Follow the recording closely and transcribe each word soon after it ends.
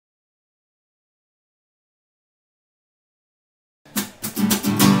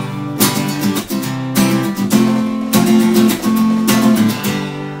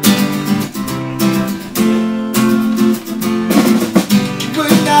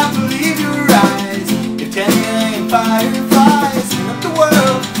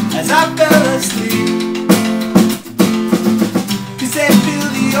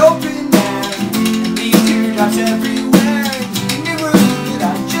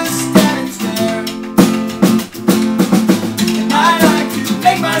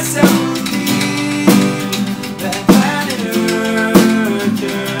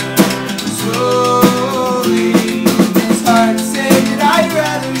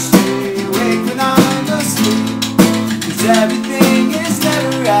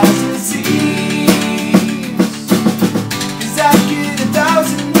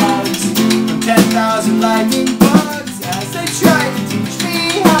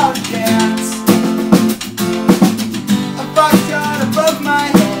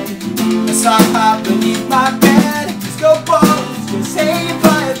beneath my bed. Disco balls just hanging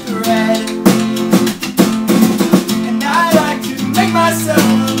by a thread. And I like to make myself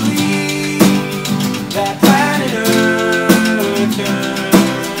believe that planet Earth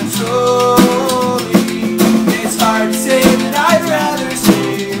turns slowly. It's hard to say that I'd rather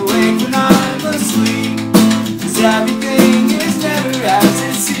stay awake when I'm asleep, 'cause everything is never as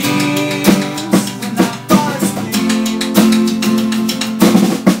it seems when I fall asleep.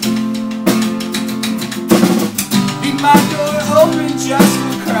 Leave my door open just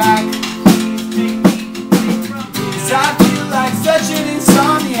a crack, 'cause I feel like such an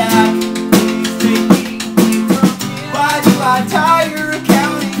insomniac. Why do I tire a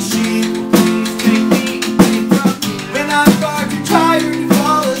counting sheep when I'm far too tired to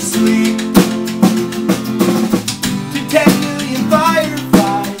fall asleep? To 10 million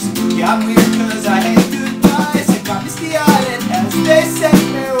fireflies, yeah, I'm weird 'cause I hate goodbyes. I got misty-eyed as they say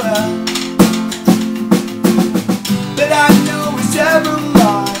farewell, but I know it's ever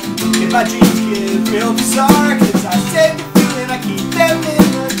lie if my dreams get real bizarre, 'cause I save the feeling, I keep them in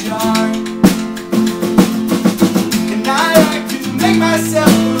a jar. And I like to make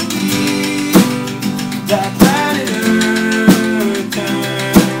myself believe that planet Earth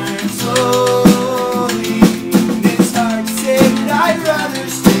turns slowly. And it's hard to say that I'd rather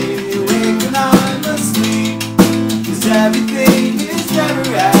stay awake when I'm asleep, 'cause everything is never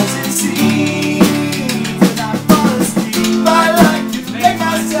as it seems when I fall asleep. I like to make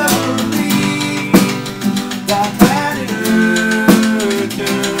myself believe that planet Earth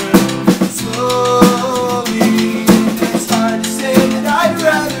turns slowly. It's hard to say that I'd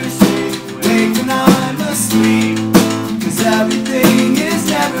rather stay awake when I'm asleep, 'cause everything is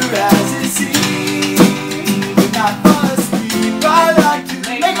never as it seems when I fall asleep. I like to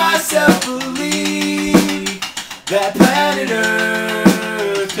make myself believe that planet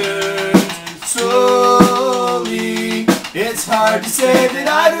Earth turns slowly. It's hard to say that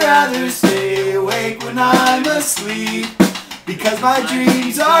I'd rather stay awake when I'm asleep, because my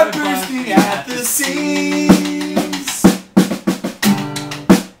dreams are bursting at the seams.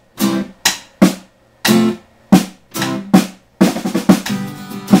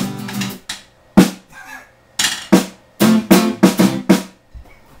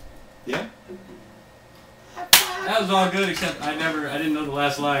 Yeah? That was all good, except I didn't know the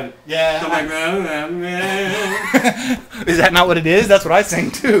last line. Yeah. So I'm like, Is that not what it is? That's what I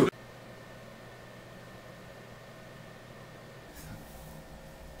sing too.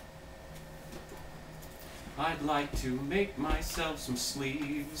 I'd like to make myself some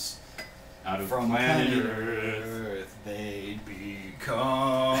sleeves out of From planet planet Earth. Earth, they'd be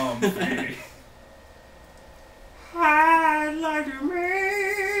comfy. I'd like to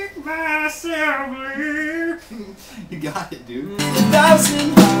make myself believe. You got it, dude.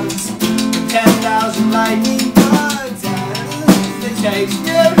 1,000 hugs, 10,000 lightning bugs, and it takes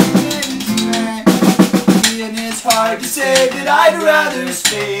everything. And it's hard to say that I'd rather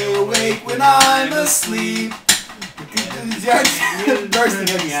stay awake when I'm asleep. Bursting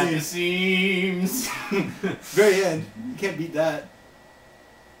at the seams. Very end. You can't beat that.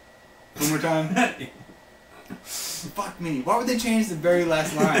 One more time. Fuck me. Why would they change the very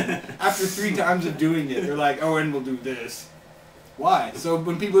last line? After 3 times of doing it, they're like, oh, and we'll do this. Why? So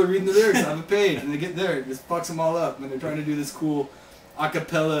when people are reading the lyrics on the page and they get there, it just fucks them all up. When they're trying to do this cool a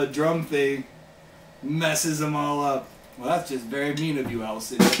cappella drum thing, messes them all up. Well, that's just very mean of you,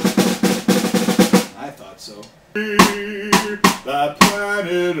 Allison. I thought so. That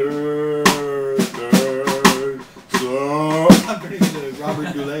planet Earth turns slow. I'm pretty good at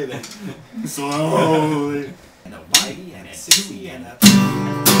Robert Goulet then. Slowly. And a whitey and a 60 and a...